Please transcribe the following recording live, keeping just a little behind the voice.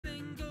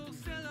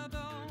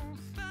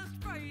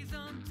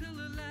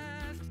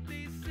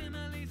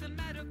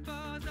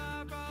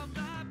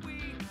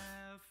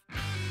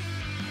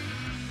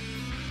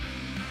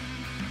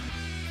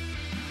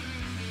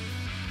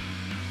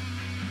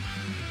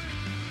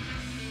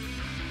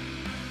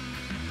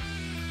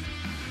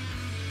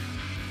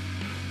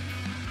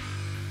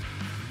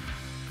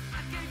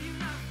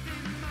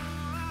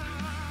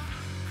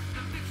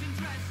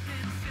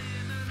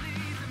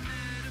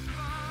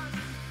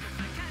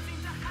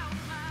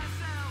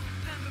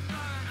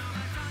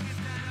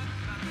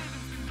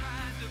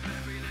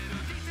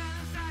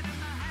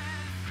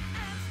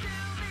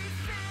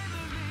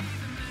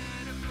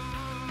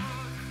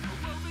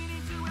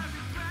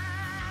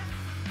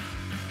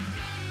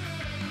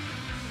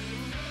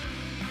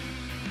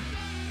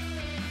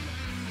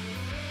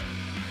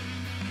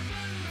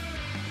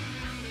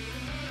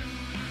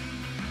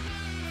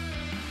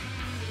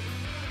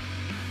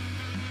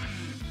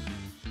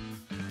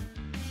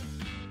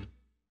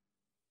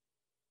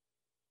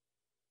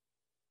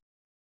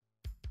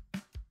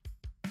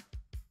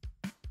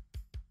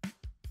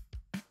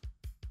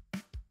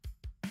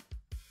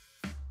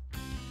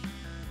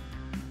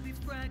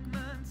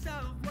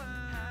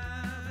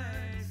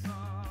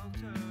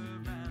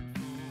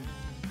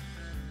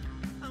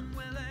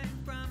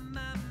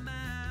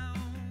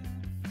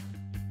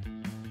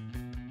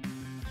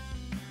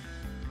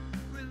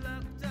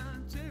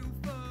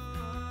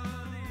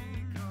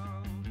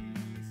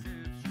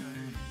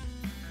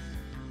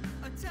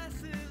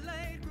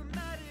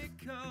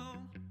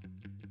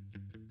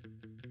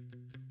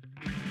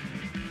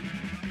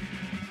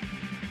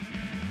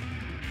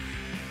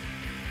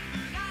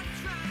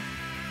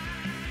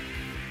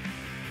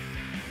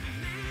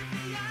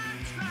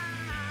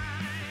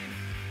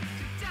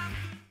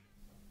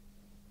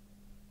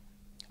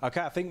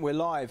Okay, I think we're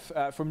live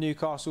from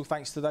Newcastle.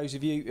 Thanks to those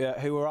of you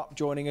who are up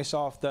joining us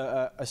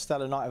after a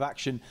stellar night of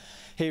action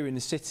here in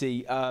the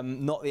city.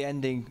 Not the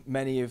ending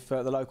many of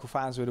the local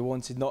fans would have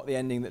wanted, not the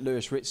ending that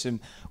Lewis Ritson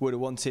would have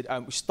wanted.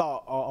 We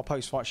start our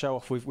post-fight show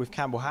off with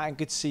Campbell Hatton.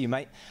 Good to see you,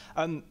 mate.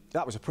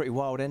 That was a pretty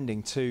wild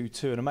ending to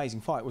an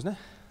amazing fight, wasn't it?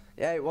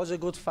 Yeah, it was a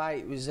good fight.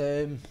 It was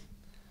a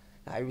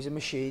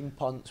machine,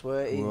 Ponce,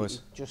 where he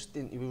was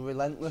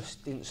relentless,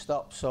 didn't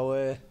stop.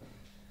 So.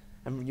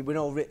 And we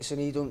know Ritson,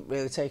 he doesn't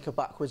really take a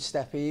backward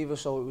step either,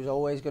 so it was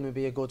always going to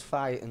be a good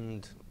fight,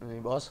 and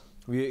it was.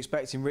 Were you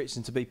expecting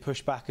Ritson to be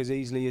pushed back as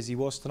easily as he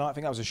was tonight? I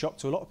think that was a shock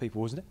to a lot of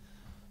people, wasn't it?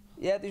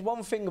 Yeah, there's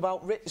one thing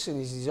about Ritson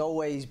is he's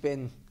always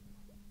been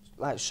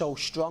like so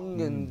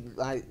strong and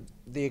like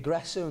the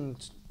aggressor,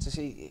 and to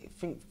see, I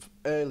think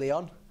early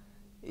on,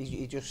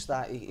 he just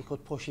started, he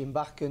could push him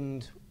back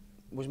and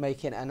was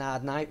making it an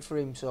hard night for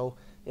him. So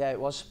yeah, it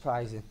was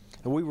surprising.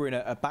 We were in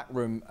a back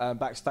room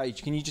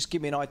backstage. Can you just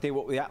give me an idea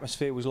what the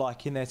atmosphere was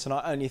like in there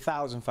tonight? Only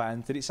 1,000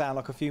 fans. Did it sound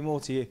like a few more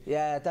to you?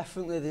 Yeah,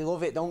 definitely. They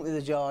love it, don't they,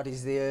 the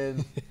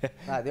Geordies?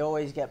 Like they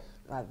always get,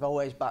 like, they've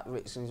always backed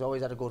Ritson. He's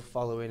always had a good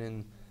following,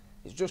 and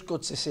it's just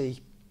good to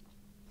see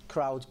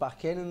crowds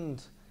back in,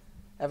 and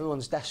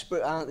everyone's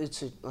desperate, aren't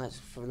they,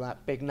 for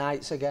big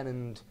nights again?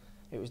 And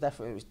it was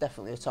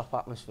definitely a top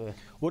atmosphere.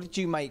 What did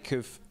you make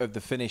of the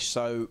finish?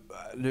 So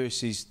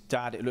Lewis's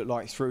dad, it looked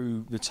like,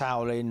 threw the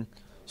towel in.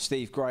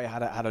 Steve Gray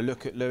had a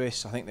look at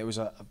Lewis. I think there was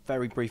a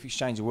very brief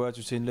exchange of words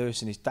between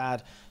Lewis and his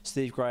dad.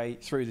 Steve Gray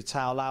threw the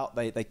towel out.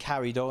 They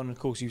carried on. Of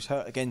course, he was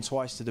hurt again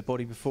twice to the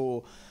body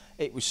before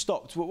it was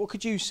stopped. What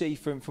could you see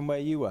from where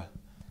you were?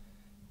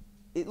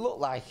 It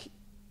looked like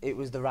it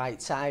was the right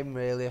time,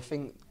 really. I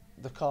think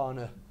the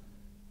corner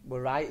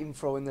were right in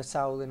throwing the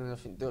towel in, and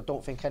I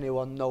don't think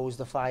anyone knows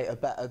the fighter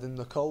better than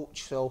the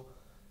coach. So,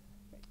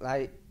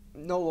 like,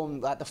 no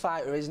one, like the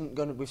fighter isn't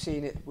going to, we've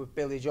seen it with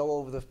Billy Joe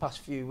over the past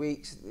few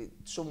weeks,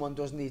 someone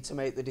does need to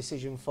make the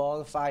decision for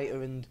the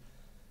fighter, and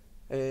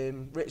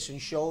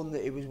Ritson's shown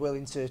that he was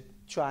willing to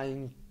try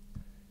and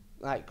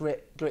like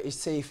grit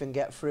his teeth and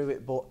get through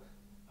it, but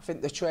I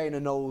think the trainer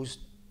knows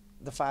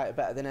the fighter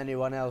better than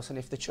anyone else, and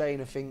if the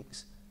trainer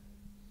thinks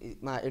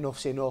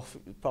enough's enough,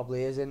 it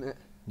probably is, isn't it?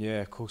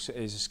 Yeah, of course it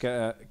is. It's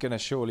going to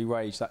surely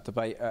rage, that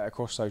debate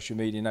across social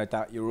media. No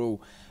doubt you're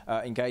all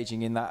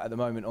engaging in that at the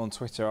moment on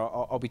Twitter.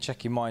 I'll be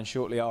checking mine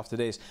shortly after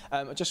this.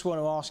 I just want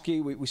to ask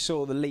you, we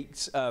saw the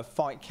leaked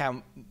fight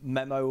camp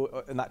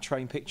memo and that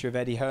train picture of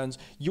Eddie Hearn's.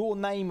 Your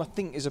name, I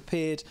think, has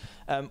appeared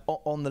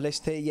on the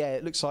list here. Yeah,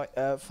 it looks like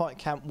fight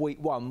camp week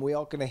 1. We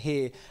are going to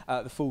hear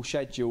the full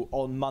schedule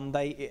on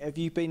Monday. Have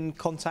you been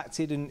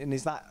contacted, and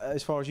is that,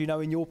 as far as you know,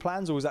 in your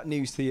plans, or is that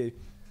news to you?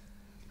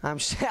 I'm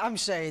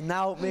saying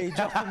now, me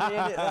dropping me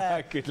in it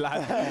there. Good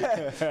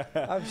lad.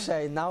 I'm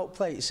saying now,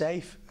 play it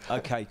safe.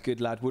 Okay,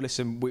 good lad. Well,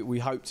 listen, we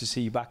hope to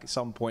see you back at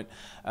some point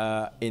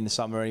in the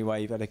summer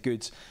anyway. You've had a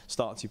good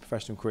start to your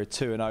professional career,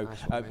 2-0.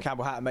 Nice,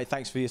 Campbell Hatton, mate,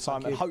 thanks for your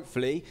time. And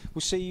hopefully we'll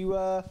see you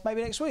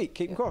maybe next week.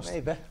 Keep them crossed.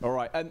 Maybe. All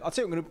right. I'll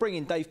tell you, I'm going to bring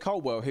in Dave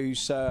Caldwell,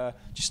 who's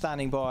just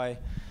standing by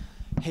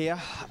here.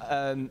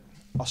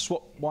 I'll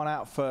swap one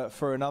out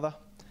for another.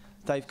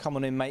 Dave, come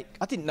on in, mate.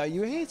 I didn't know you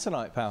were here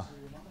tonight, pal.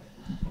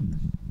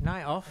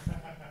 Night off,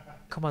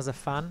 come as a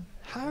fan.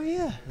 How are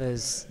you?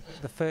 There's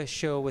the first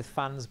show with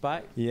fans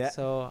back. Yeah.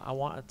 So I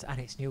wanted to,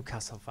 and it's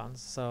Newcastle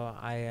fans. So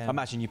I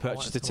imagine you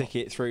purchased a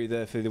ticket through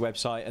the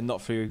website and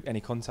not through any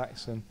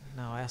contacts. And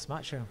no, I asked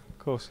Matchroom. Of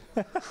course.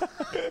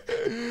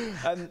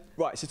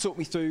 Right. So talk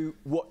me through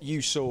what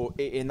you saw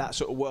in that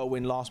sort of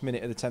whirlwind last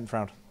minute of the 10th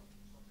round.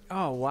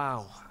 Oh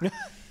wow,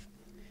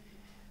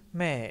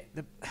 mate.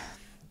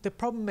 The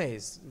problem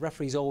is, the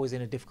referee's always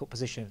in a difficult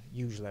position,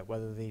 usually,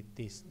 whether they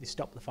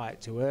stop the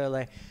fight too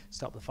early,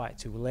 stop the fight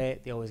too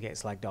late, they always get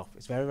slagged off.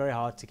 It's very, very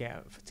hard to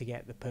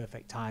get the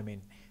perfect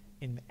timing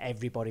in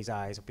everybody's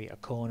eyes, be it a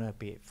corner,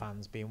 be it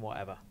fans, be it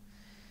whatever.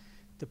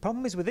 The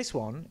problem is with this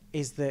one,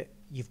 is that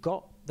you've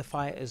got the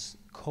fighter's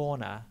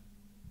corner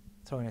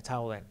throwing a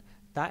towel in.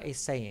 That is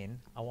saying,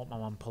 I want my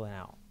man pulling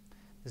out.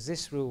 There's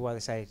this rule where they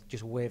say,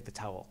 just wave the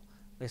towel.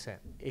 Listen,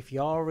 if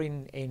you're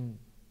in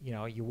you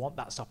know, you want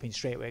that stopping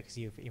straight away because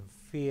you're in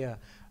fear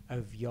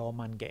of your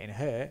man getting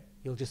hurt,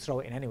 you'll just throw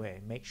it in anyway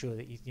and make sure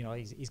that he's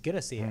going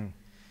to see it.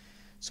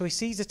 So he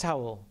sees the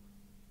towel,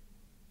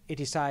 he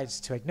decides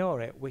to ignore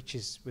it, which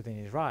is within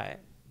his right,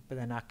 but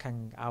then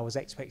I was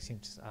expecting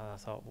to, I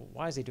thought, well,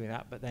 why is he doing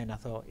that? But then I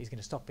thought he's going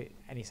to stop it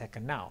any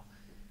second now.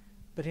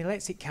 But he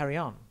lets it carry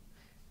on.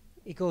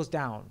 He goes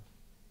down,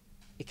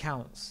 he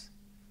counts,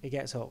 he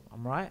gets up,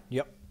 I'm right?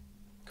 Yep,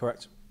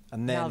 correct.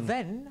 And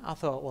then I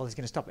thought, well, he's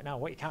going to stop it now.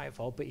 What are you counting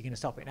for? But you're going to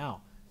stop it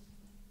now.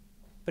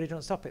 But he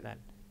don't stop it then.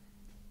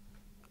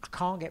 I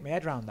can't get my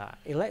head around that.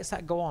 He lets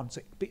that go on.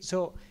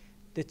 So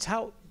the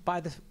towel,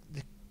 by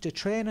the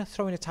trainer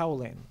throwing a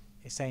towel in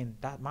is saying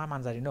that my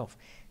man's had enough.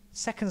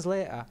 Seconds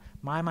later,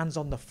 my man's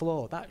on the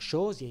floor. That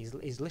shows you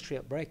he's literally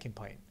at breaking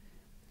point.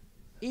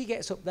 He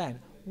gets up then.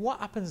 What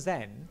happens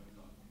then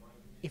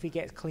if he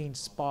gets clean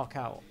spark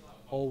out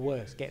or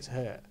worse, gets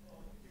hurt?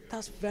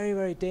 That's very,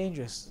 very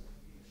dangerous.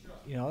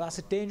 You know, that's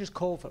a dangerous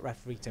call for a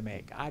referee to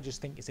make. I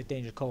just think it's a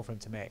dangerous call for him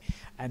to make.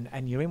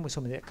 And you're in with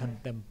somebody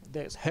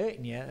that's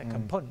hurting you, that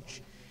can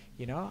punch.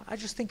 You know, I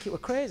just think it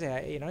was crazy.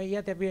 You know, he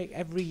had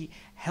every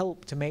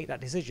help to make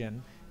that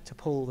decision to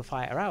pull the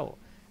fighter out,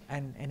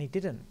 and he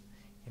didn't.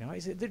 You know,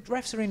 the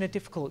refs are in a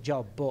difficult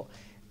job, but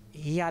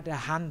he had a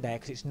hand there,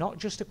 because it's not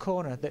just a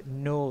corner that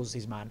knows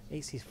his man,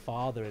 it's his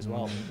father as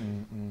well.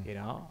 You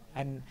know,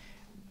 and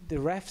the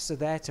refs are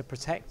there to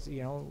protect,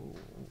 you know,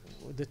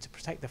 to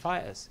protect the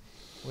fighters.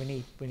 We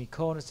need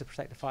corners to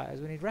protect the fighters.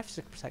 We need refs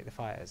to protect the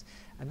fighters,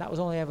 and that was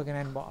only ever going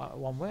to end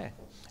one way.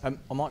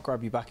 I might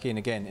grab you back in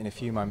again in a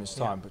few moments'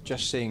 time, but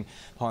just seeing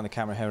behind the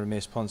camera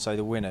Jeremias Ponce,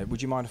 the winner,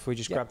 would you mind if we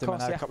just grabbed him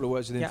and had a couple of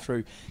words with him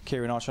through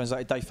Kieran, our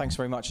translator? Dave, thanks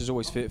very much as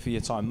always for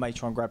your time. May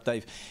try and grab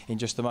Dave in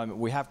just a moment.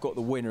 We have got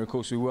the winner. Of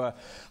course, we were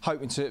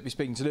hoping to be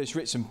speaking to Lewis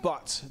Ritson,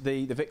 but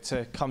the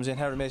victor comes in.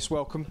 Jeremias,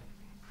 welcome.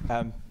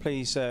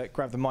 Please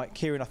grab the mic.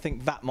 Kieran, I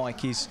think that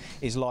mic is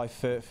live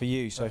for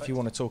you, so if you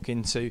want to talk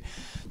into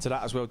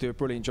that as well, do a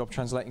brilliant job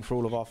translating for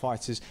all of our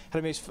fighters.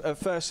 Jeremias,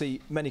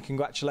 firstly, many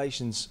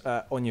congratulations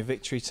on your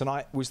victory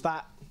tonight. Was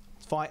that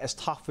fight as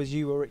tough as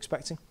you were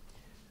expecting?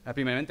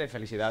 Primeramente,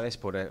 felicidades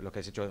por lo que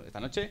has hecho esta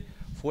noche.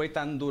 ¿Fue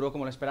tan duro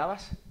como lo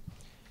esperabas?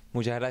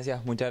 Muchas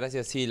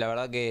gracias. Sí, la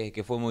verdad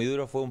que fue muy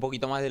duro, fue un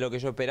poquito más de lo que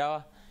yo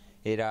esperaba.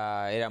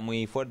 Era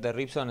muy fuerte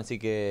Ritson, así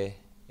que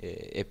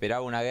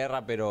esperaba una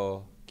guerra,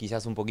 pero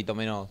quizás un poquito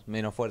menos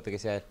fuerte que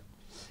sea él.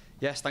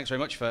 Yes, thanks very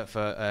much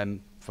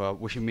for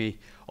wishing me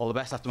all the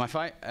best after my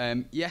fight.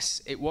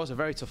 Yes, it was a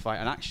very tough fight,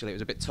 and actually it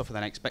was a bit tougher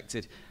than I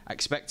expected. I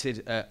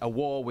expected a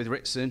war with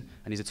Ritson,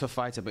 and he's a tough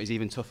fighter, but he's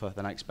even tougher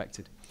than I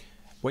expected.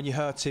 When you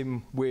hurt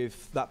him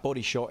with that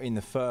body shot in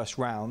the first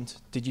round,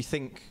 did you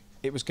think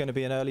it was going to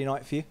be an early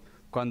night for you?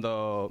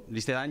 Cuando le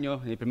hiciste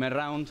daño en el primer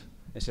round,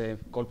 ese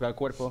golpe al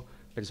cuerpo,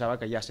 pensaba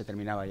que ya se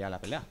terminaba ya la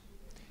pelea.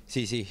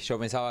 Sí, yo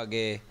pensaba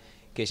que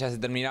ya se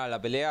terminaba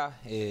la pelea.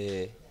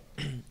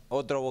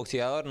 Otro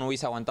boxeador no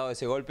hubiese aguantado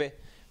ese golpe.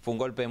 Fue un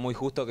golpe muy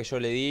justo que yo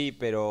le di,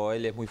 pero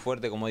él es muy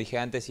fuerte, como dije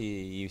antes,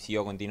 y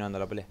siguió continuando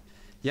la pelea.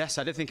 Yes,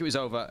 I did think it was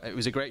over. It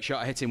was a great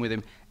shot. I hit him with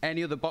him.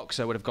 Any other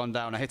boxer would have gone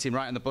down. I hit him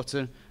right on the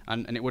button,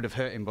 and it would have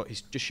hurt him, but he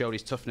just showed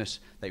his toughness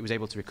that he was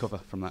able to recover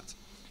from that.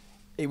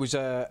 It was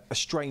a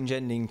strange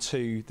ending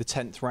to the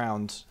 10th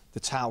round. The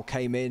towel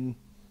came in,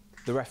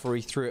 the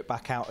referee threw it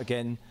back out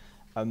again.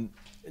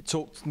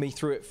 Talk me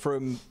through it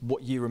from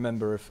what you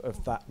remember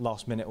of that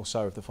last minute or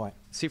so of the fight.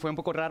 Sí, fue un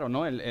poco raro,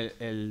 ¿no?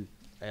 El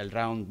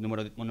round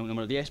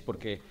número 10,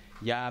 porque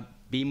ya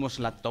vimos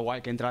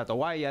que entra la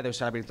toalla, de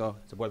árbitro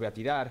se vuelve a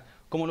tirar.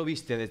 ¿Cómo lo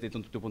viste desde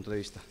tu punto de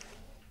vista?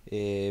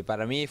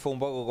 Para mí fue un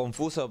poco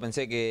confuso.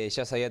 Pensé que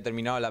ya se había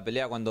terminado la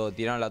pelea cuando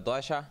tiraron la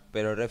toalla,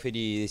 pero el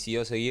referee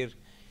decidió seguir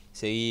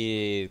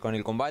con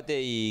el combate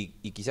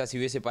y quizás si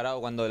hubiese parado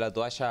cuando la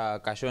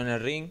toalla cayó en el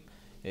ring,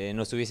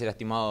 no se hubiese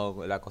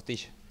lastimado la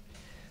costilla.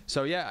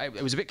 So yeah,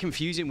 it was a bit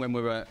confusing when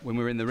we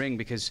were in the ring,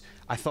 because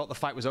I thought the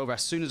fight was over.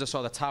 As soon as I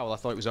saw the towel, I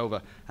thought it was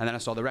over, and then I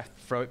saw the ref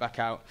throw it back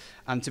out.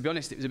 And to be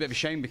honest, it was a bit of a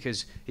shame,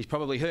 because he's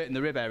probably hurt in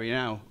the rib area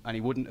now, and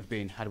he wouldn't have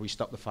been had we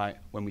stopped the fight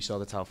when we saw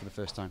the towel for the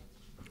first time.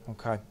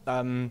 Okay.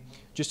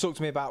 Just talk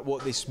to me about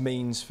what this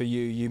means for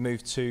you. You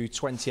moved to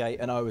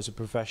 28-0 as a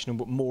professional,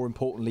 but more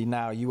importantly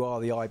now you are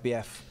the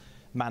IBF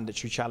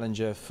mandatory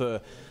challenger for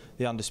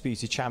the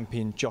undisputed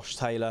champion Josh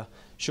Taylor.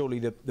 Surely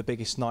the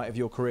biggest night of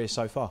your career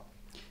so far.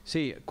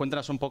 Sí,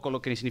 cuéntanos un poco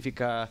lo que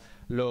significa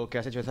lo que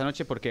has hecho esta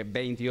noche, porque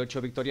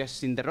 28 victorias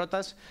sin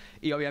derrotas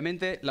y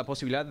obviamente la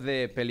posibilidad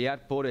de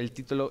pelear por el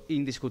título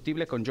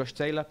indiscutible con Josh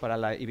Taylor para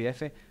la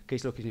IBF. ¿Qué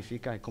es lo que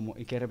significa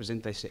y qué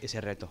representa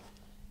ese reto?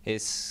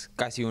 Es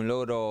casi un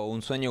logro,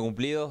 un sueño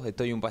cumplido.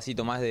 Estoy un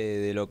pasito más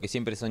de lo que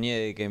siempre soñé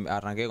de que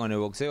arranqué con el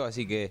boxeo,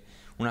 así que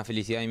una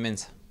felicidad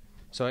inmensa.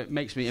 So it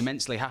makes me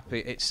immensely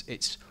happy.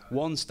 It's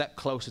one step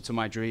closer to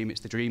my dream.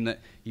 It's the dream that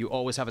you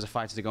always have as a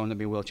fighter, to go on and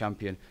be a world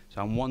champion. So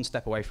I'm one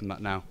step away from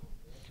that now.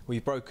 Well,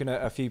 you've broken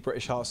a few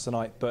British hearts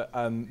tonight, but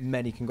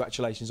many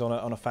congratulations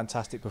on a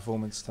fantastic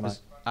performance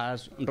tonight.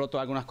 Has roto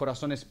algunos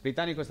corazones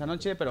británicos esta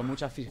noche, pero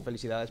muchas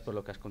felicidades por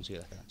lo que has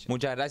conseguido esta noche.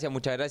 Muchas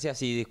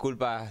gracias y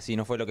disculpa si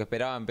no fue lo que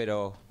esperaban,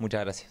 pero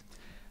muchas gracias.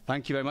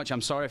 Thank you very much.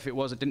 I'm sorry if it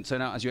didn't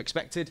turn out as you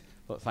expected,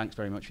 but thanks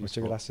very much for your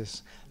support. Muchas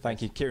gracias.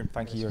 Thank you, Kieran.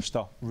 Thank you. You're a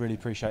star. Really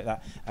appreciate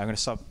that. I'm going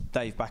to sub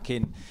Dave back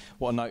in.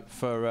 What a note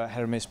for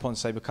Jeremias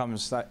Ponce,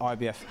 becomes that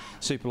IBF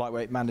super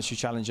lightweight mandatory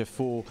challenger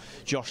for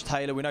Josh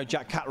Taylor. We know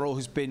Jack Catterall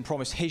has been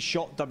promised his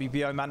shot.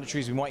 WBO mandatory.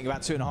 He's been waiting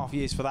about 2.5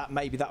 years for that.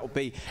 Maybe that will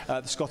be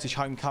the Scottish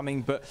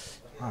homecoming, but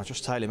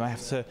Josh Taylor may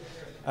have to.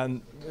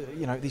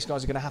 You know, these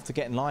guys are going to have to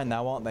get in line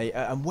now, aren't they?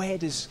 And where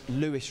does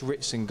Lewis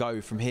Ritson go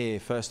from here,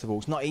 first of all?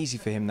 It's not easy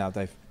for him now,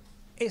 Dave.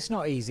 It's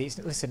not easy.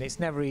 Listen, it's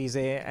never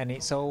easy, and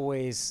it's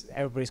always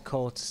everybody's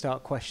called to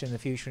start questioning the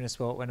future in a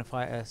sport when a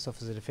fighter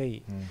suffers a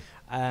defeat.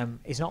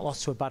 He's not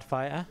lost to a bad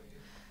fighter.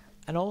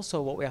 And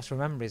also what we have to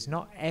remember is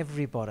not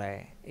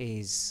everybody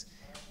is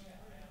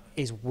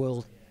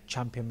world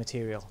champion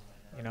material.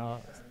 You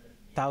know,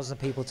 thousands of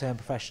people turn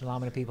professional. How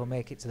many people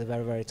make it to the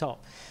very, very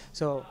top?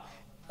 So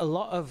a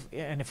lot of,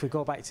 and if we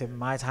go back to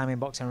my time in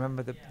boxing, I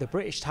remember the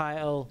British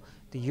title,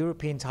 the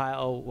European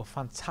title were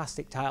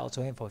fantastic titles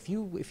to aim for. If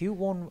you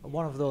won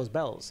one of those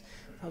belts,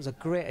 that was a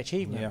great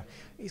achievement. Yeah.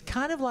 It's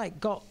kind of like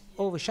got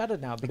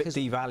overshadowed now because a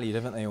bit devalued,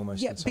 haven't they,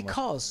 almost? Yeah,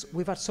 because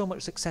we've had so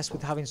much success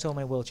with having so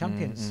many world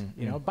champions.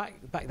 You know, back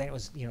then it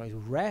was, you know, it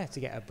was rare to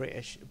get a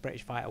British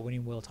fighter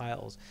winning world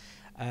titles.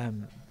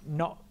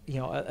 Not, you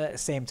know, at the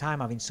same time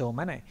having so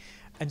many,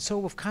 and so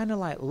we've kind of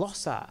like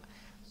lost that.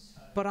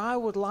 But I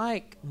would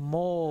like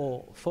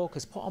more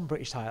focus put on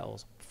British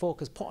titles,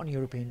 focus put on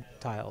European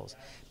titles,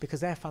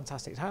 because they're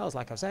fantastic titles,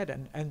 like I've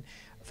said. And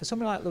for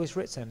somebody like Lewis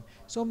Ritson,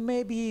 so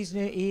maybe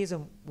he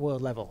isn't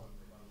world level,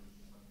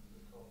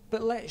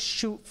 but let's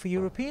shoot for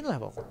European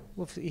level.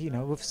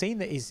 We've seen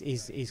that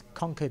he's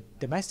conquered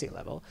domestic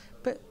level,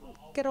 but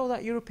get all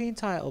that European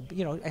title.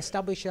 You know,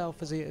 establish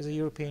yourself as a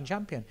European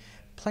champion.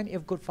 Plenty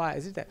of good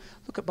fighters, isn't there?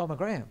 Look at Bomber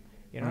Graham.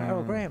 You know,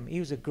 Errol Graham, he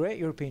was a great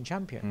European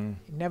champion.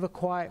 He never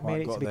quite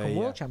made it to become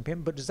world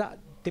champion, but does that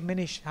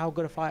diminish how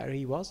good a fighter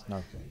he was?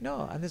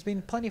 No, and there's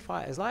been plenty of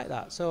fighters like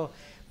that. So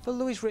for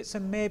Lewis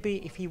Ritson, maybe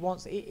if he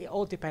wants, it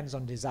all depends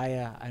on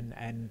desire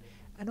and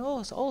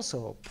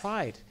also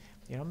pride.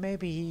 You know,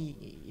 maybe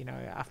he, you know,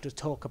 after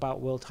talk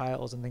about world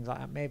titles and things like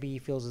that, maybe he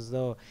feels as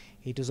though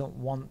he doesn't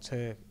want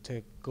to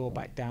go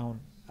back down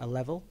a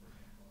level.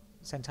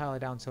 It's entirely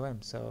down to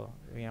him. So,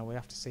 you know, we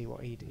have to see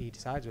what he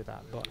decides with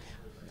that. But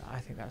I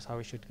think that's how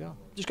we should go.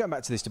 Just going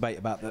back to this debate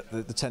about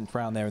the 10th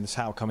round there and the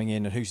towel coming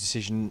in and whose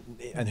decision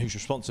and whose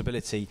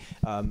responsibility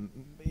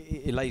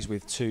it lays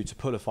with to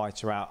pull a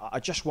fighter out. I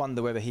just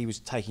wonder whether he was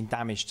taking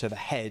damage to the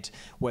head,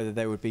 whether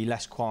there would be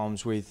less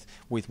qualms with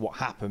what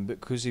happened,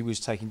 because he was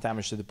taking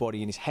damage to the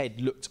body and his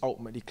head looked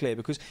ultimately clear.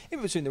 Because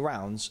in between the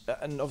rounds,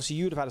 and obviously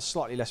you would have had a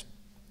slightly less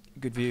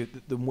good view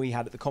than we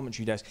had at the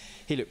commentary desk.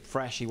 He looked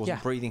fresh, he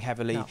wasn't breathing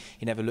heavily,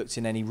 he never looked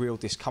in any real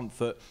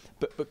discomfort,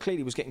 but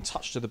clearly was getting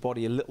touched to the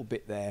body a little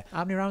bit there.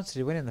 How many rounds did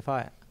he win in the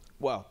fight?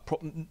 Well,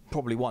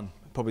 probably one.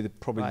 Probably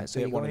right,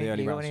 so one of the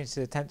early rounds. Going into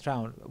the 10th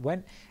round,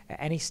 when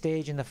at any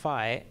stage in the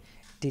fight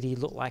did he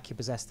look like he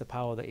possessed the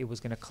power that he was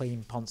going to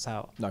clean Ponce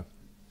out? No.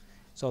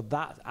 So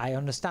that, I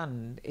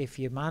understand, if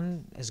your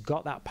man has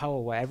got that power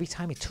where every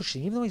time he touches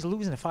him, even though he's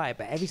losing the fight,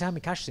 but every time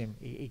he catches him,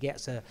 he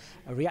gets a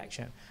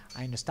reaction.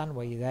 I understand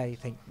where you're there, you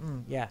think,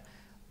 yeah.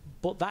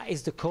 But that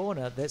is the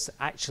corner that's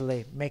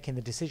actually making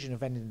the decision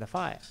of ending the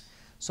fight.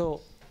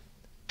 So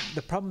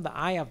the problem that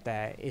I have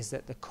there is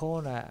that the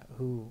corner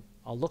who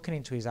are looking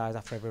into his eyes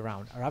after every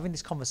round are having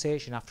this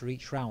conversation after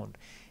each round.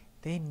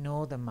 They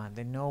know the man.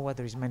 They know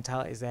whether his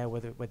mentality is there,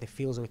 whether he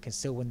feels that he can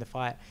still win the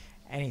fight,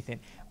 anything.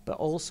 But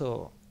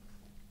also,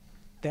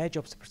 their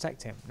job's to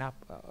protect him. Now,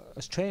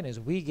 as trainers,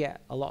 we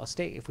get a lot of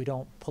stick if we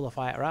don't pull a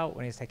fighter out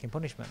when he's taking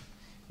punishment.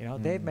 You know,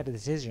 they've made a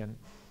decision.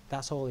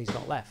 That's all he's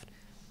got left.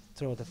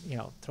 Throw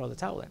the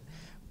towel in.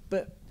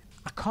 But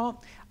I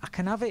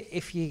can have it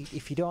if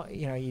you don't,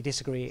 you know, you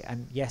disagree,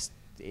 and yes,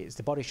 it's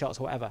the body shots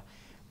or whatever.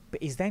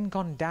 But he's then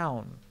gone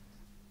down,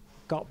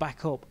 got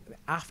back up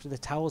after the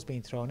towel's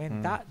been thrown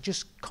in. That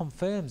just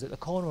confirms that the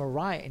corner are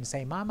right in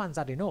saying, my man's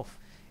had enough.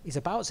 He's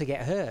about to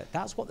get hurt.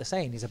 That's what they're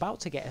saying. He's about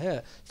to get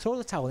hurt. Throw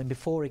the towel in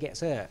before he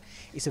gets hurt.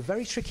 It's a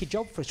very tricky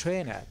job for a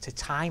trainer to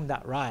time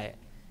that right.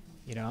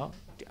 You know,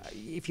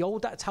 if you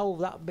hold that towel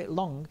that bit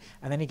long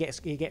and then he gets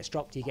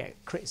dropped, you get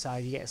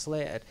criticised, you get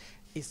slated.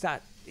 It's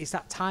that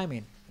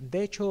timing. And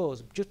they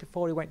chose just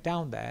before he went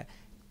down there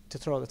to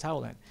throw the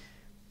towel in.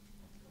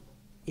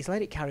 He's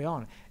let it carry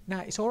on.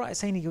 Now it's all right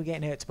saying you're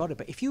getting hurt to the body,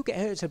 but if you get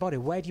hurt to the body,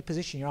 where do you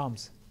position your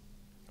arms?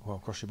 Well,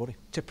 across your body.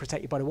 To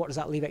protect your body. What does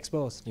that leave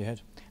exposed? Your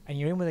head. And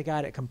you're in with a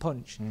guy that can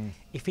punch.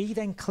 If he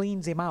then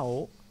cleans him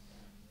out,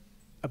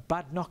 a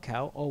bad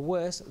knockout, or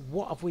worse,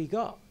 what have we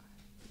got?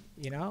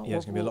 You know? Yeah,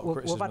 there's going to be a lot of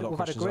criticism. We've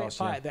had a great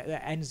fight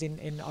that ends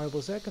in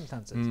horrible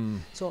circumstances.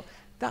 So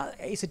that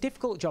it's a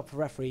difficult job for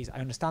referees, I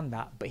understand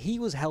that, but he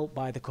was helped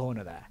by the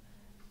corner there,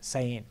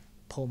 saying,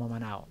 pull my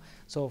man out.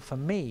 So for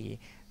me,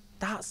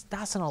 that's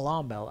an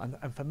alarm bell,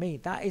 and for me,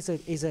 that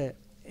is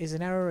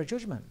an error of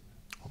judgment.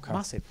 Okay.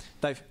 Massive.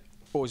 Dave,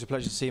 always a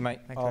pleasure to see you, mate.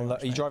 Are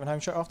you driving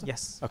home straight after?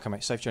 Yes. Okay,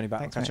 mate. Safe journey back.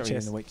 Thanks, I'll catch up with you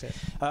in the week.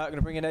 Going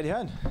to bring in Eddie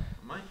Hearn.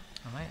 Mate.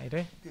 All right, how you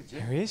doing? Good, yeah.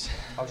 Here he is.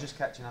 I was just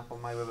catching up on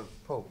Mayweather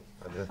Paul.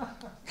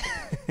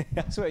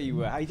 That's where you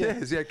were. How you doing?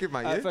 Yes, yeah, good,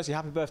 mate. Firstly,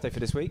 happy birthday for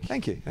this week.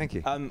 Thank you, thank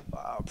you.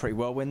 Pretty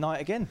well-win night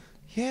again.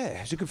 Yeah,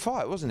 it was a good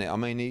fight, wasn't it? I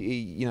mean, he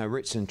you know,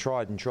 Ritson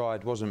tried,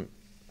 wasn't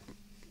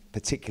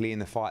particularly in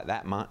the fight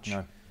that much.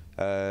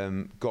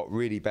 No. Got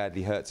really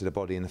badly hurt to the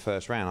body in the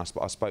first round.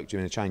 I spoke to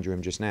him in the change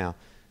room just now,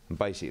 and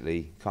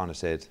basically kind of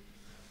said,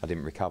 I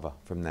didn't recover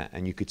from that.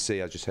 And you could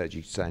see, I just heard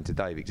you saying to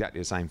Dave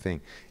exactly the same thing.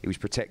 He was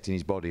protecting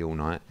his body all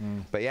night,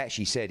 but he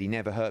actually said he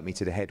never hurt me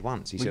to the head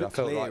once. He said I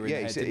felt like,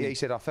 he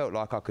said I felt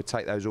like I could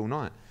take those all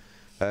night.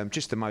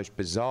 Just the most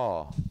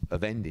bizarre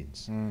of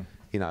endings.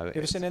 You know, you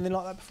ever seen anything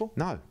like that before?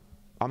 No.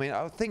 I mean,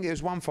 I think there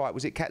was one fight.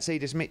 Was it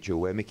Katsidis Mitchell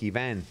where Mickey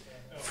Van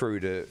threw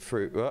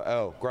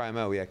Graham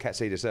Earl? Yeah,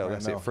 Katsidis Earl.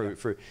 That's it.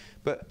 Through.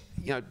 But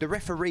you know, the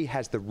referee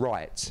has the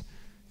right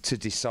to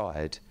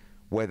decide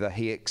whether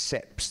he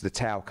accepts the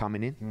towel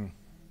coming in.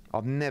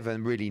 I've never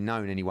really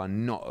known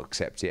anyone not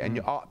accept it.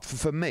 And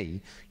for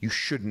me, you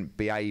shouldn't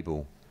be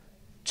able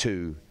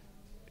to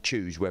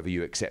choose whether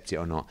you accept it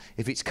or not.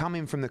 If it's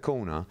coming from the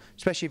corner,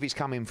 especially if it's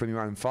coming from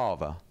your own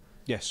father,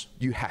 yes,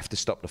 you have to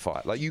stop the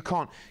fight. Like you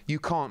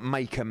can't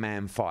make a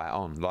man fight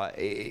on. Like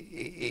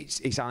it's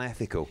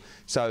unethical.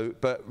 So,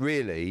 but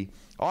really,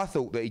 I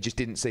thought that he just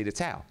didn't see the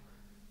towel,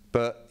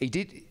 but he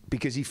did,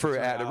 because he threw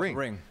it out of the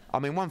ring. I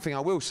mean, one thing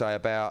I will say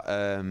about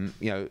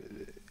you know,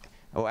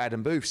 what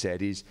Adam Booth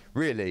said is,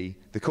 really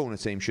the corner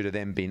team should have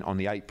then been on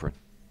the apron.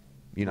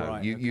 You know,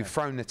 right, you've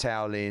thrown the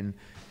towel in.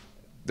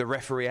 The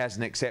referee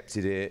hasn't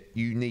accepted it.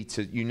 You need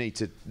to,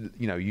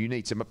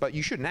 but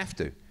you shouldn't have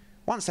to.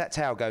 Once that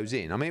towel goes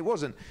in, I mean,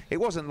 it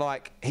wasn't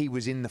like he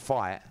was in the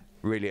fight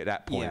really at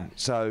that point. Yeah.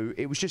 So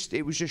it was just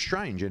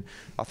strange. And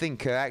I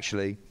think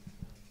actually,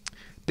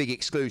 big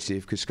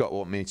exclusive, because Scott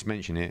wanted me to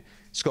mention it.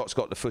 Scott's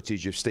got the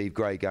footage of Steve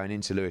Gray going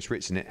into Lewis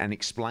Ritson and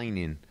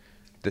explaining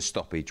the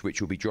stoppage, which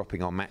will be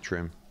dropping on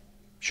Matchroom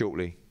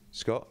shortly.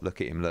 Scott,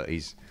 look at him. Look,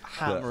 he's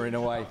hammering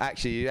away.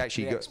 Actually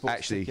got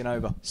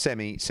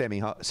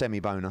semi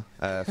boner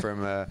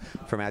from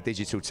our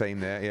digital team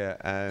there.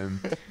 Yeah,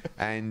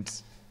 and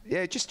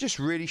yeah, just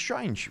really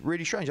strange.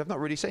 Really strange. I've not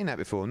really seen that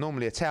before.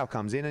 Normally a towel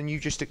comes in and you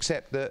just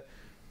accept that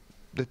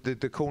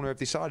the corner have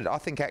decided. I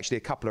think actually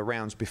a couple of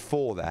rounds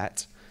before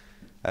that,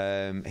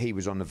 he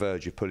was on the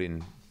verge of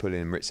pulling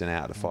Ritson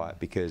out of the fight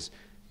because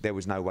there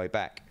was no way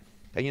back.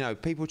 And you know,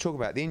 people talk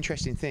about the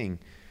interesting thing.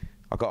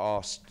 I got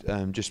asked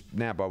just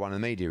now by one of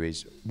the media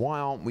is, why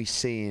aren't we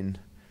seeing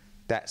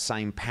that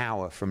same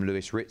power from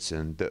Lewis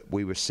Ritson that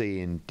we were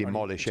seeing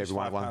demolish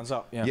everyone? £5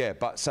 up, yeah. Yeah,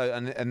 but so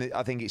and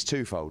I think it's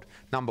twofold.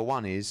 Number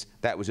one is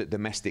that was at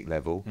domestic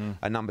level,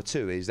 and number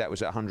two is that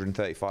was at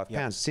 135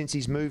 pounds. Since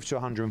he's moved to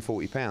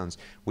 140 pounds,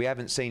 we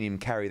haven't seen him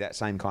carry that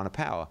same kind of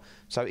power.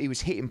 So he was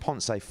hitting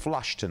Ponce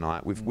flush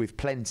tonight with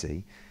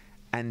plenty.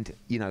 And,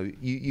 you know,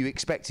 you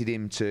expected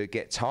him to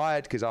get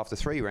tired, because after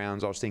 3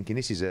 rounds I was thinking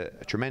this is a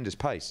tremendous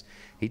pace.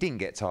 He didn't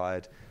get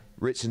tired.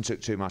 Ritson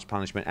took too much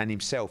punishment and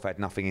himself had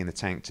nothing in the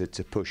tank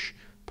to push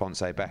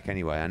Ponce back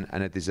anyway,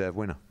 and a deserved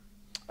winner.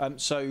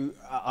 So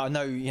I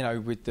know, you know,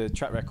 with the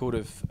track record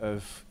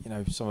of you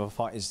know, some of the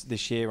fighters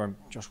this year, and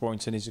Josh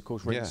Warrington is of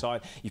course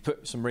ringside. You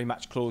put some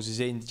rematch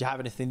clauses in. Did you have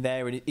anything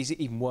there? And is it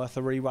even worth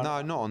a rerun?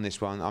 No, not on this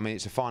one. I mean,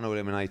 it's a final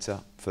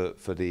eliminator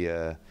for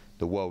the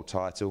world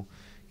title.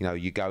 You know,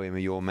 you go in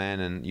with your man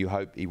and you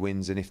hope he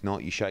wins, and if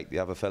not, you shake the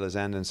other fella's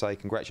hand and say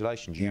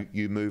congratulations.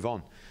 You move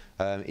on.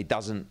 It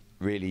doesn't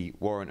really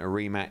warrant a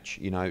rematch.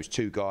 You know, it's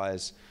 2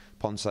 guys.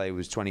 Ponce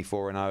was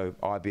 24-0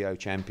 IBO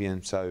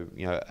champion, so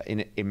you know,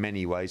 in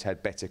many ways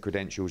had better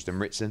credentials than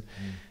Ritson.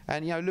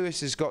 And you know,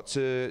 Lewis has got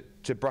to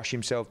brush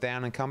himself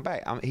down and come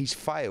back. I mean, he's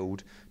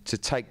failed to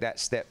take that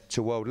step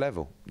to world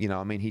level. You know,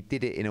 I mean, he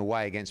did it in a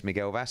way against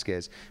Miguel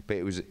Vasquez, but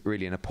it was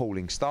really an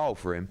appalling style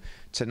for him.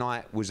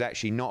 Tonight was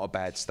actually not a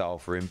bad style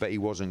for him, but he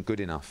wasn't good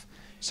enough.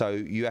 So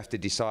you have to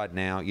decide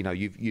now. You know,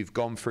 you've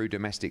gone through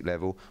domestic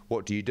level.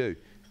 What do you do?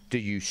 Do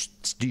you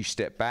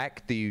step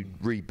back? Do you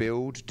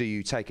rebuild? Do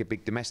you take a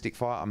big domestic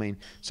fight? I mean,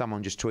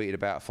 someone just tweeted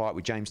about a fight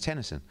with James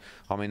Tennyson.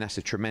 I mean, that's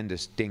a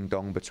tremendous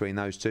ding-dong between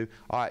those two.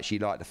 I actually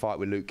like the fight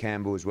with Luke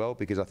Campbell as well,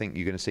 because I think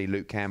you're going to see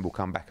Luke Campbell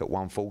come back at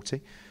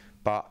 140.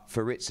 But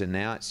for Ritson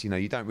now, it's, you know,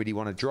 you don't really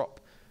want to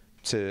drop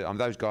to...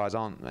 those guys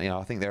aren't... You know,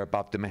 I think they're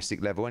above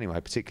domestic level anyway,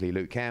 particularly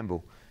Luke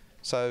Campbell.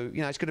 So,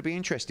 you know, it's going to be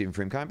interesting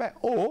for him coming back.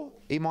 Or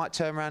he might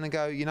turn around and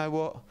go, you know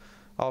what?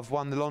 I've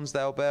won the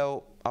Lonsdale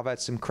belt. I've had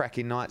some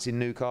cracking nights in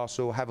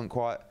Newcastle. Haven't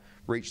quite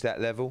reached that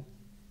level.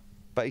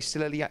 But he's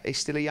still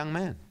a young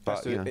man.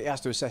 But, he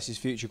has to assess his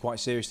future quite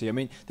seriously. I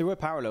mean, there were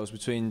parallels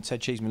between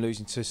Ted Cheeseman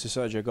losing to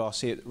Sergio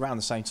Garcia around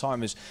the same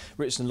time as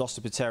Ritson lost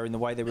to Patera in the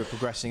way they were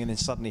progressing and then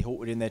suddenly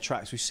halted in their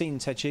tracks. We've seen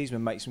Ted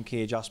Cheeseman make some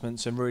key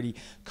adjustments and really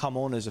come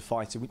on as a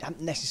fighter. We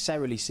haven't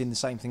necessarily seen the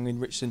same thing with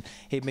Ritson.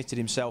 He admitted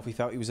himself he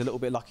felt he was a little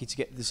bit lucky to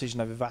get the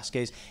decision over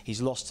Vasquez.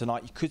 He's lost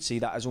tonight. You could see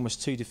that as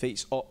almost 2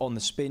 defeats on the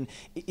spin.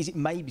 Is it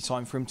maybe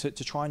time for him to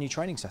try a new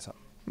training setup?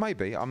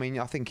 Maybe. I mean,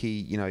 I think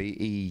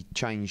he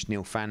changed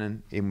Neil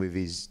Fannon in with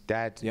his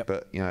dad,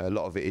 but you know, a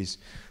lot of it is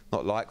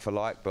not like for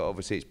like, but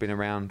obviously it's been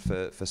around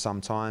for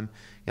some time.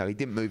 You know, he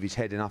didn't move his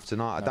head enough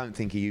tonight. I don't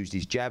think he used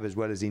his jab as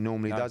well as he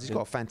normally does. He's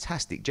got a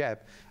fantastic jab,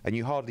 and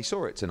you hardly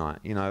saw it tonight.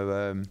 You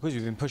know, because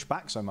we've been pushed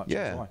back so much.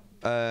 Yeah.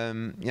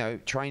 You know,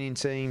 training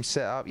team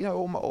set up. You know,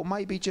 or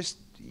maybe just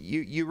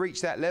you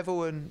reach that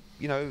level, and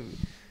you know,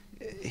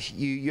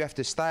 you have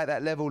to stay at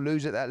that level,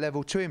 lose at that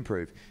level to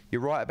improve.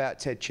 You're right about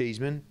Ted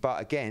Cheeseman,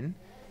 but again,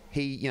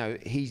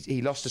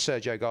 he lost to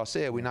Sergio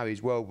Garcia. We know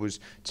his world was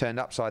turned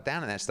upside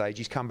down at that stage.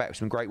 He's come back with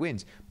some great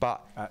wins,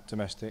 but at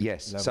domestic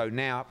level. So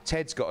now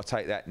Ted's got to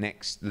take that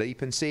next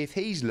leap and see if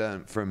he's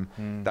learnt from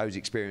those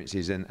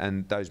experiences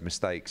and those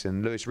mistakes.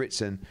 And Lewis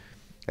Ritson,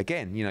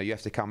 again, you know, you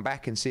have to come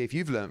back and see if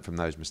you've learnt from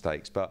those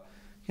mistakes. But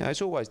you know,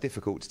 it's always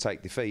difficult to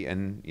take defeat,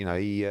 and you know,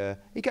 he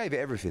gave it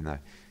everything though.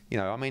 You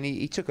know, I mean,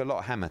 he took a lot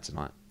of hammer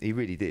tonight. He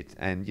really did.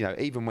 And, you know,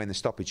 even when the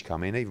stoppage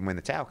came in, even when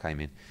the towel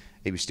came in,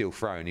 he was still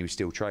throwing, he was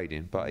still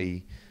trading. But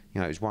he, you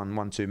know, it was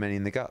one too many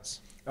in the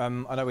guts. I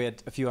know we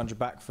had a few hundred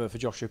back for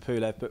Joshua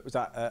Pulev, but was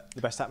that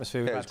the best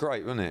atmosphere we've Yeah, it had? was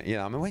great, wasn't it?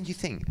 Yeah, I mean, when do you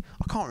think?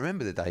 I can't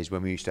remember the days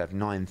when we used to have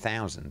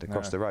 9,000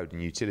 across the road in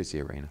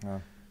Utility Arena.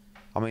 No.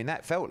 I mean,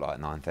 that felt like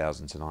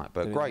 9,000 tonight,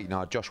 but great. You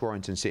know, Josh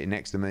Warrington sitting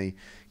next to me.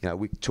 You know,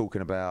 we're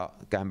talking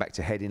about going back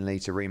to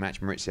Headingley to rematch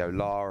Maurizio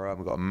Lara.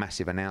 We've got a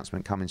massive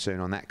announcement coming soon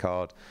on that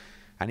card.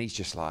 And he's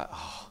just like,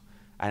 oh.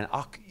 And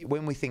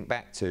when we think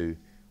back to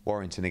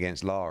Warrington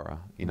against Lara,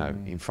 you know,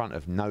 in front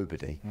of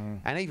nobody,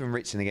 and even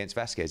Ritson against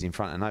Vasquez in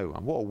front of no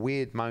one. What a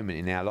weird moment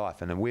in our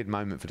life, and a weird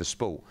moment for the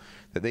sport,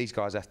 that these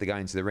guys have to go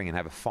into the ring and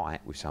have a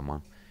fight with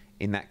someone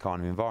in that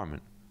kind of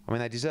environment. I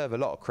mean, they deserve a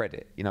lot of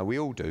credit. You know, we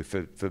all do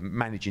for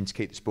managing to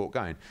keep the sport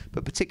going,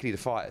 but particularly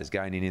the fighters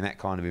going in that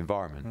kind of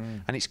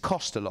environment. And it's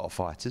cost a lot of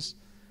fighters.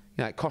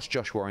 You know, it cost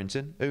Josh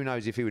Warrington. Who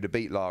knows if he would have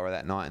beat Lara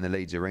that night in the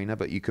Leeds Arena,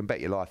 but you can bet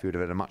your life he would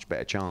have had a much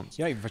better chance.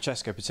 Yeah, even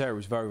Francesco Patera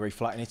was very, very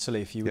flat in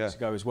Italy a few weeks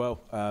ago as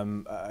well,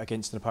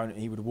 against an opponent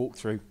he would have walked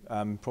through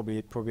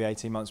probably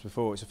 18 months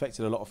before. It's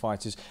affected a lot of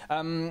fighters.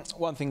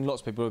 One thing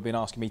lots of people have been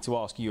asking me to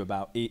ask you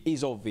about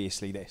is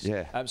obviously this.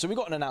 Yeah. So we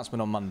got an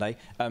announcement on Monday,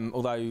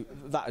 although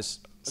that is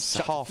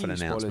half an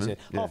announcement.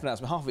 Half an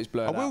announcement, half of it's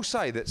blurred out. I will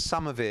say that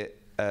some of it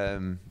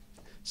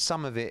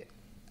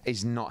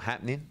is not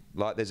happening.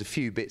 Like, there's a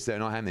few bits that are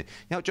not happening.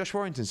 You know what Josh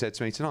Warrington said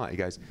to me tonight? He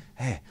goes,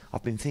 hey,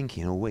 I've been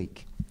thinking all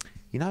week,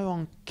 you know,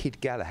 on Kid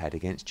Galahad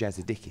against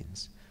Jazza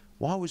Dickens,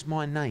 why was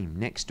my name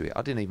next to it?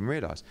 I didn't even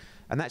realise.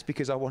 And that's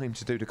because I want him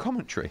to do the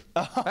commentary.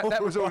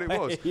 That was all it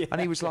was. Yeah. And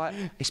he was like,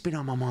 it's been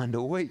on my mind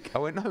all week. I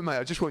went, no, mate,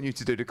 I just want you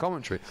to do the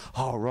commentary.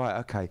 Oh, right,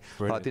 OK.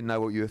 I didn't know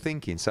what you were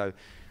thinking. So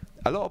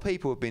a lot of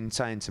people have been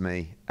saying to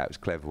me, that was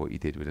clever what you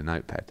did with a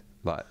notepad.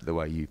 Like the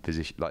way you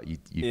position, like you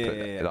put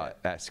it,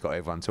 like that's got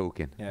everyone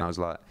talking. Yeah. And I was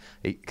like,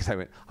 because they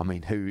went, I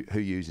mean, who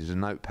uses a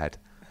notepad?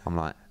 I'm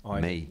like,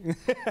 me.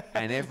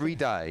 And every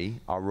day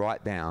I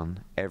write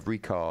down every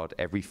card,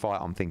 every fight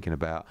I'm thinking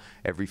about,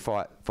 every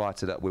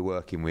fighter that we're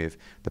working with,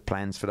 the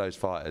plans for those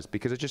fighters,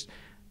 because it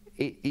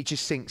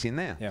just sinks in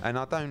there. Yeah. And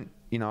I don't,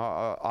 you know,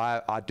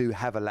 I do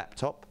have a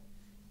laptop.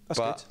 That's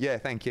good. Yeah,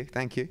 thank you.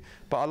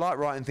 But I like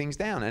writing things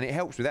down, and it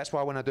helps me. That's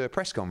why when I do a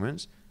press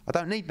conference, I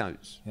don't need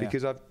notes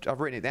because I've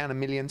written it down a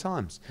million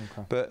times.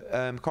 Okay. But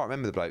can't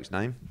remember the bloke's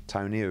name,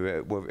 Tony,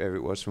 or whoever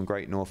it was from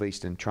Great North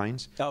Eastern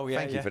Trains. Oh yeah,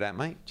 thank you for that,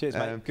 mate. Cheers,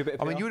 mate. Good bit of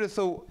PR. I mean, you would have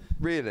thought,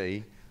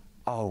 really,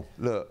 oh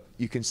look,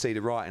 you can see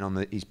the writing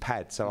on his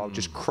pad, so I'll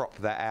just crop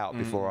that out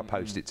before I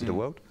post it to the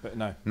world. But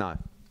no.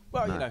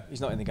 Well, no. you know, he's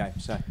not in the game,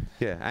 so.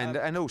 Yeah,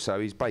 and also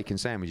his bacon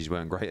sandwiches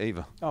weren't great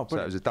either. Oh, brilliant. So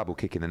it was a double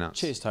kick in the nuts.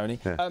 Cheers, Tony.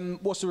 Yeah.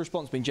 What's the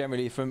response been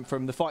generally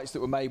from the fights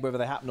that were made, whether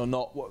they happened or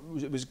not?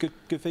 Was it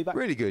good feedback?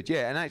 Really good,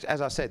 yeah. And as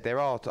I said, there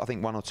are, I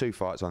think, 1 or 2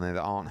 fights on there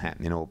that aren't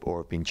happening or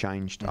have been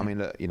changed. I mean,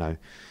 look, you know,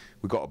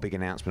 we've got a big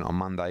announcement on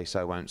Monday, so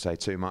I won't say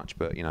too much,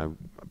 but, you know,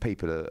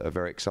 people are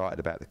very excited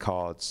about the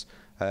cards.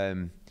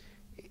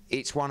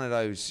 It's one of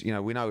those, you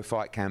know, we know with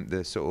Fight Camp,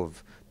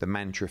 the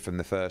mantra from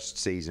the first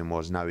season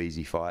was no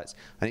easy fights.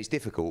 And it's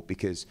difficult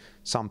because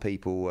some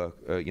people,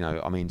 you know,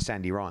 I mean,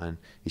 Sandy Ryan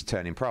is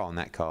turning pro on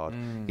that card.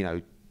 You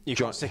know, you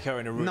can't stick her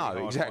in a room.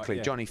 No, exactly.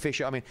 Fight, Johnny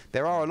Fisher. I mean,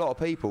 there are a lot of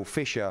people,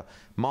 Fisher,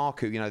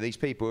 Markov, you know, these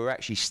people who are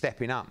actually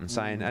stepping up and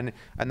saying, and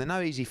the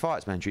no easy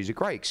fights mantra is a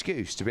great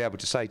excuse to be able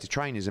to say to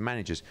trainers and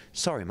managers,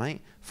 sorry,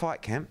 mate,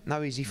 Fight Camp,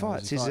 no easy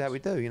fights. This is how we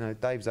do. You know,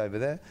 Dave's over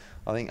there.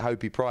 I think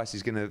Hopey Price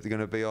is going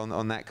to be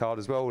on that card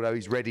as well, although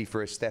he's ready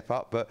for a step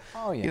up. But,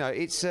 you know,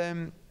 it's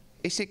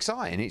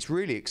exciting. It's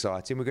really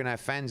exciting. We're going to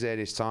have fans there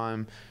this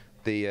time.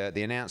 The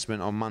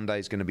announcement on Monday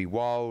is going to be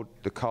wild.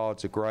 The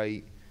cards are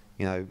great.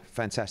 You know,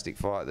 fantastic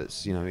fight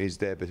that's, you know, is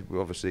there. But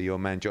obviously your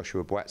man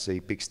Joshua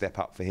Buatsi, big step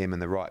up for him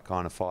and the right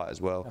kind of fight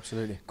as well.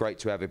 Absolutely. Great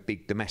to have a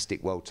big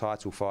domestic world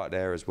title fight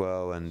there as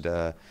well. And,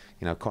 you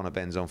know, Conor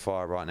Benn's on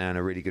fire right now in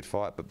a really good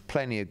fight. But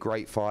plenty of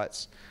great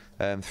fights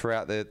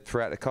throughout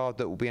the card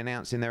that will be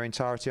announced in their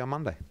entirety on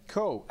Monday.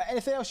 Cool.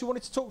 Anything else you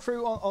wanted to talk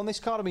through on this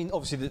card? I mean,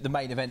 obviously the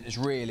main event has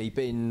really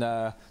been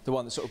the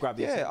one that sort of grabbed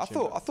the attention.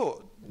 Yeah, I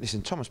thought.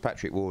 Listen, Thomas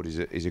Patrick Ward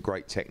is a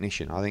great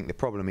technician. I think the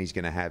problem he's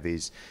going to have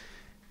is,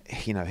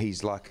 you know,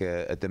 he's like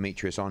a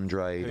Demetrius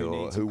Andrade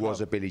who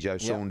was a Billy Joe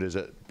Saunders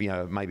at, you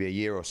know, maybe a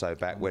year or so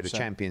back, 100%. Where the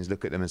champions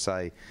look at them and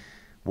say,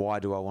 why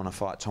do I want to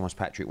fight Thomas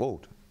Patrick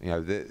Ward? You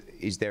know,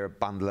 is there a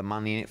bundle of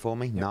money in it for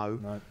me?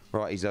 No.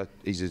 Right, he's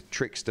a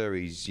trickster.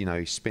 He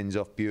spins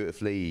off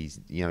beautifully.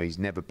 He's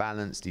never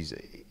balanced. He's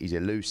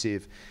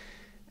elusive,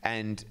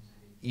 and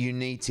you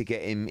need to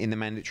get him in the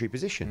mandatory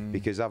position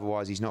because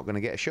otherwise he's not going to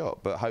get a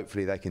shot. But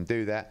hopefully they can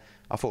do that.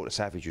 I thought the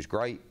Savage was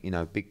great. You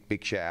know,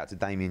 big shout out to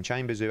Damian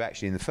Chambers, who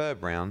actually in the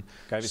 3rd round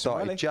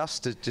started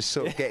just to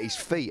sort of get his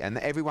feet. And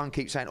everyone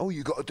keeps saying, all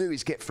you got to do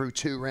is get through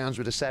 2 rounds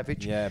with the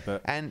Savage. Yeah,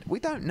 and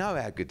we don't know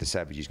how good the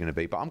Savage is going to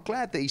be. But I'm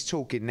glad that he's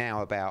talking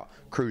now about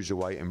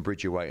cruiserweight and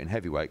bridgerweight and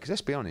heavyweight. Because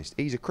let's be honest,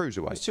 he's a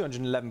cruiserweight. He's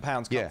 211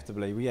 pounds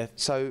comfortably. Yeah.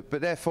 So, but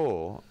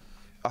therefore,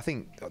 I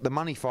think the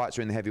money fights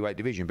are in the heavyweight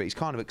division. But he's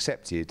kind of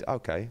accepted.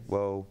 Okay,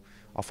 well,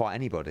 I'll fight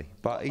anybody.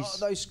 But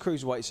those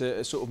cruiserweights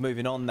are sort of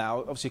moving on now.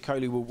 Obviously,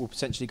 Coley will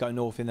potentially go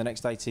north in the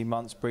next 18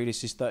 months.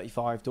 Breedis is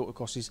 35,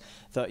 Dacres is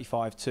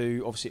 35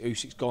 too. Obviously,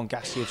 Usyk's gone,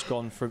 Gassiev's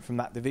gone from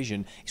that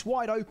division. It's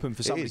wide open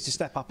for somebody to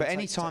step up. But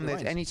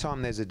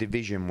anytime there's a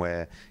division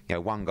where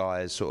one guy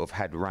has sort of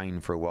had reign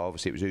for a while,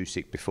 obviously it was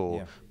Usyk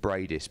before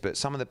Breidis, but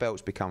some of the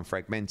belts become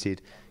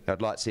fragmented.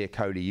 I'd like to see a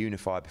Coley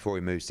unified before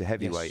he moves to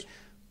heavyweight. Yes.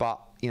 But,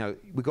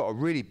 we've got a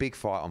really big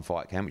fight on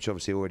Fight Camp, which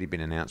obviously already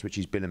been announced, which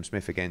is Billum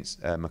Smith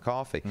against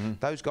McCarthy.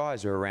 Those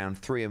guys are around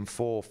 3 and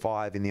 4,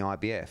 5 in the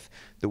IBF.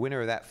 The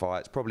winner of that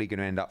fight is probably going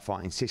to end up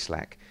fighting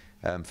Sislak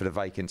for the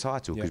vacant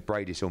title, because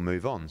Breidis will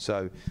move on.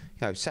 So,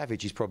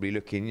 Savage is probably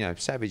looking,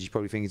 Savage is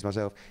probably thinking to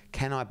myself,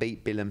 can I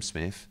beat Billum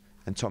Smith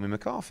and Tommy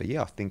McCarthy?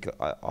 Yeah,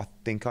 I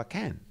think I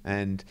can.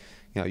 And,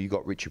 you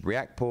got Richard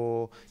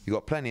Riakporhe, you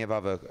got plenty of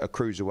other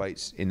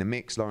cruiserweights in the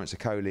mix. Lawrence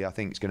Okoli, I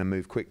think, is going to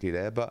move quickly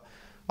there. But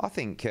I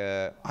think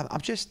I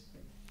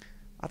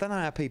don't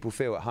know how people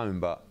feel at home,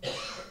 but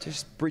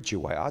just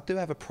Bridgerweight. I do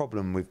have a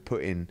problem with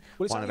putting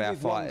one of our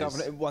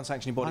fighters. One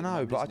sanctioning body. I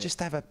know, but I just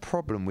have a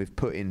problem with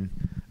putting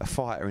a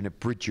fighter in a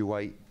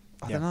Bridgerweight.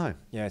 I don't know.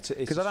 Yeah,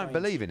 because I don't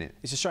believe in it.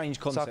 It's a strange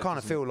concept. So I kind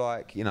of feel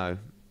like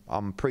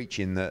I'm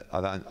preaching that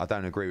I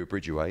don't agree with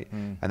Bridgerweight,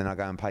 and then I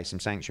go and pay some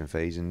sanction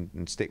fees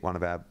and stick one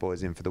of our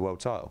boys in for the world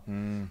title.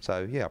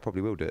 So yeah, I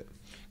probably will do it.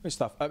 Good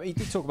stuff. He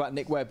did talk about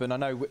Nick Webb, and I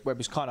know Webb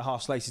was kind of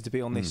half-slated to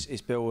be on this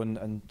bill,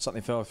 and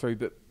something fell through,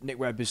 but Nick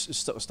Webb has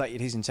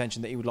stated his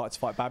intention that he would like to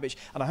fight Babic.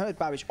 And I heard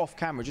Babic off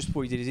camera just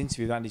before he did his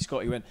interview with Andy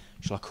Scott. He went,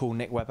 "Shall I call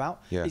Nick Webb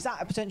out?" Yeah. Is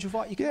that a potential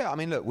fight? Yeah, I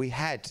mean, look,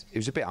 it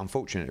was a bit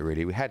unfortunate,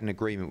 really. We had an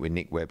agreement with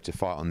Nick Webb to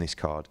fight on this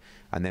card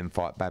and then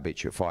fight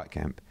Babic at Fight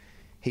Camp.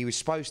 He was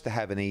supposed to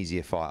have an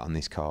easier fight on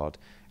this card,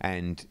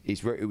 and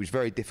it was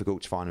very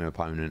difficult to find an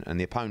opponent, and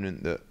the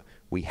opponent that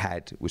we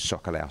had was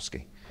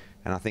Sokolowski.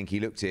 And I think he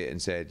looked at it and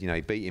said,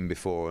 he beat him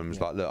before and was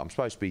like, look, I'm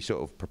supposed to be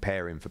sort of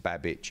preparing for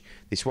Babic.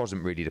 This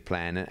wasn't really the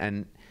plan,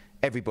 and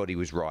everybody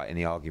was right in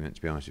the argument,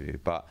 to be honest with you.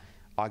 But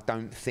I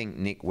don't think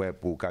Nick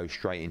Webb will go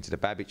straight into the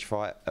Babic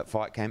fight at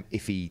Fight Camp.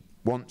 If he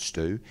wants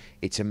to,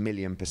 it's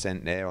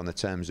 1,000,000% there on the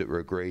terms that were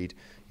agreed,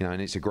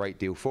 and it's a great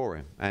deal for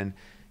him. And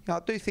I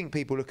do think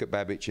people look at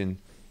Babic, and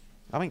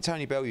I think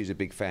Tony Bellew's a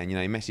big fan. He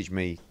messaged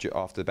me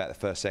after about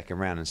the second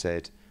round and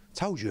said,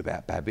 told you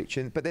about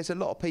Babic, but there's a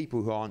lot of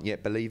people who aren't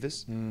yet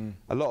believers.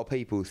 A lot of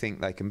people who think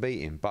they can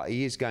beat him, but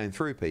he is going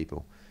through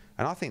people.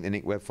 And I think the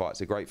Nick Webb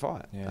fight's a great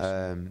fight.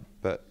 Yes.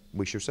 But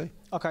we shall see.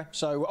 Okay,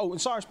 so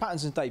and Cyrus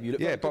Pattinson's debut.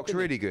 Boxed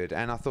really good,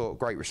 and I thought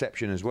great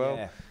reception as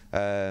well.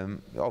 Yeah.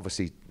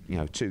 Obviously,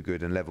 too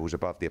good and levels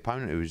above the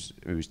opponent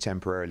who was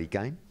temporarily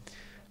game.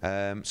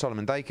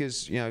 Solomon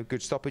Dacres,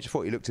 good stoppage. I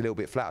thought he looked a little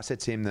bit flat. I said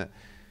to him that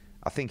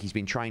I think he's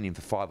been training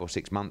for 5 or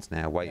 6 months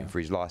now, waiting for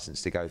his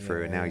licence to go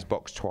through, and now he's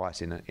boxed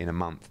twice in a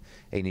month.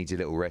 He needs a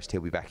little rest. He'll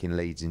be back in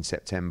Leeds in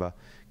September.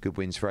 Good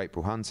wins for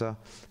April Hunter,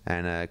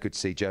 and good to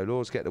see Joe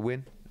Laws get the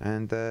win.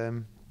 And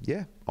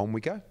on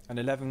we go. And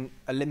 11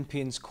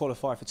 Olympians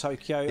qualify for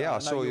Tokyo. Yeah, I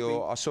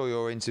saw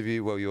your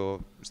interview, your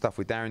stuff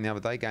with Darren the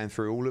other day, going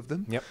through all of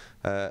them.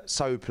 Yep.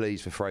 So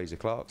pleased for Fraser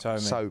Clark.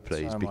 So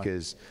pleased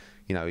because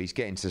he's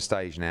getting to the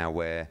stage now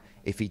where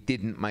if he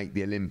didn't make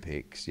the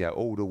Olympics,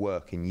 all the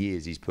work and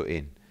years he's put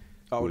in,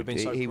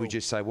 he would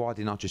just say, why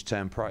didn't I just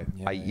turn pro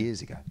 8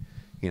 years ago?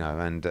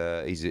 And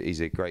he's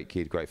a great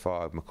kid, great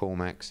fighter.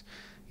 McCormack's,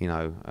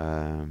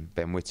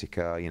 Ben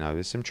Whittaker,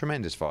 there's some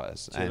tremendous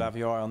fighters. So you'll have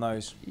your eye on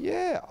those?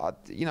 Yeah, I've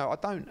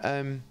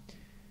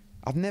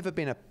never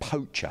been a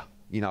poacher.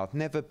 I've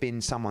never been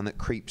someone that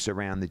creeps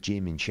around the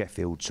gym in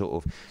Sheffield, sort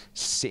of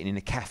sitting in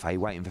a cafe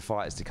waiting for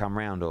fighters to come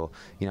round, or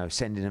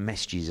sending them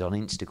messages on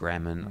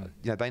Instagram. And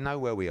they know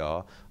where we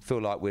are. I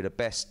feel like we're the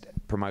best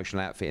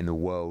promotional outfit in the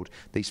world.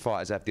 These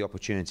fighters have the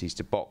opportunities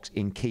to box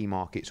in key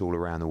markets all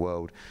around the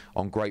world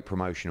on great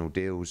promotional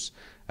deals.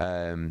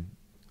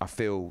 I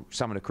feel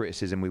some of the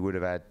criticism we would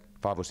have had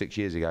 5 or 6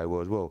 years ago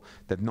was, well,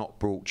 they've not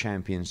brought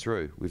champions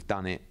through. We've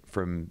done it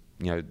from,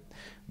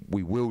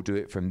 we will do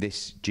it from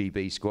this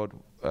GB squad.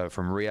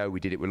 From Rio, we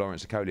did it with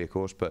Lawrence Okoli, of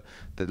course, but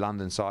the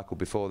London cycle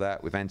before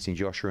that with Anthony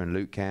Joshua and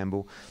Luke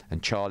Campbell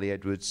and Charlie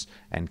Edwards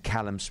and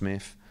Callum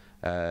Smith.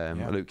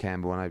 Luke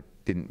Campbell, I know,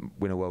 didn't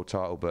win a world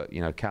title, but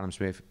Callum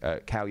Smith,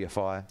 Klaudia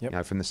Fire,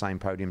 from the same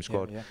podium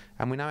squad,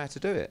 and we know how to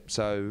do it.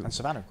 So and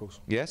Savannah, of course.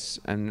 Yes,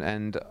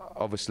 and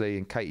obviously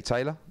and Katie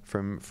Taylor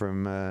from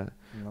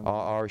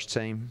our Irish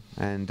team,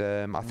 and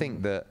I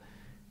think that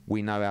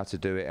we know how to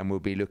do it, and we'll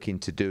be looking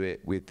to do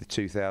it with the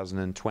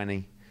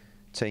 2020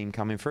 team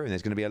coming through, and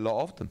there's going to be a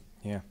lot of them.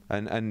 Yeah.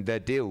 And their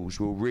deals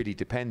will really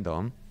depend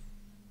on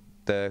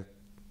the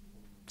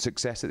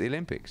success at the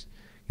Olympics.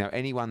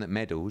 Anyone that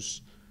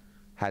medals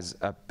has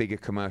a bigger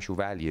commercial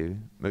value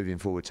moving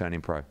forward, turning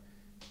pro.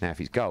 Now,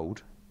 if it's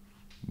gold,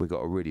 we've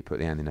got to really put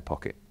the hand in the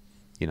pocket.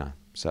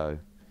 So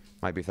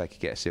maybe if they could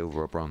get a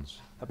silver or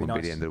bronze, that'd be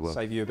nice. Be the end of the world.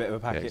 Save you a bit of a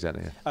packet. Yeah,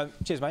 exactly. Yeah.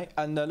 Cheers, mate,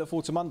 and look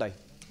forward to Monday.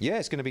 Yeah,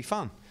 it's going to be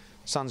fun.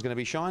 Sun's going to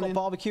be shining. Got a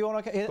barbecue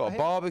on? Got a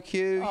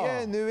barbecue. Oh.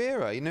 Yeah, new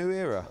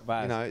era.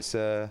 Bad. It's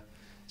going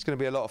to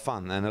be a lot of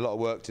fun and a lot of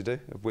work to do,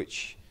 of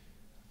which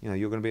you know,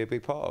 you're going to be a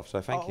big part of.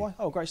 So thank you.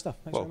 Oh, great stuff.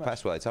 Thanks Well, very much.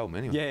 that's what they told me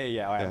anyway.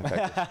 Yeah, I am.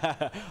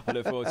 Okay, I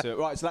look forward to it.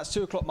 Right, so that's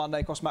 2 o'clock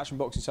Monday. Cross Match and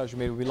Boxing social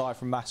media will be live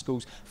from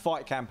Maskell's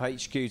Fight Camp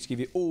HQ to give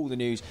you all the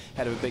news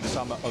ahead of a big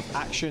summer of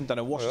action. Don't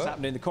know what's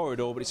happening in the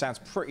corridor, but it sounds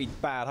pretty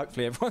bad.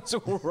 Hopefully everyone's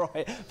all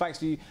right. Thanks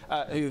to you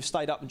who have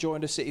stayed up and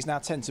joined us. It is now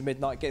 10 to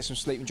midnight. Get some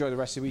sleep. Enjoy the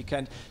rest of the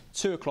weekend.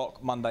 2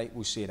 o'clock Monday.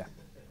 We'll see you there.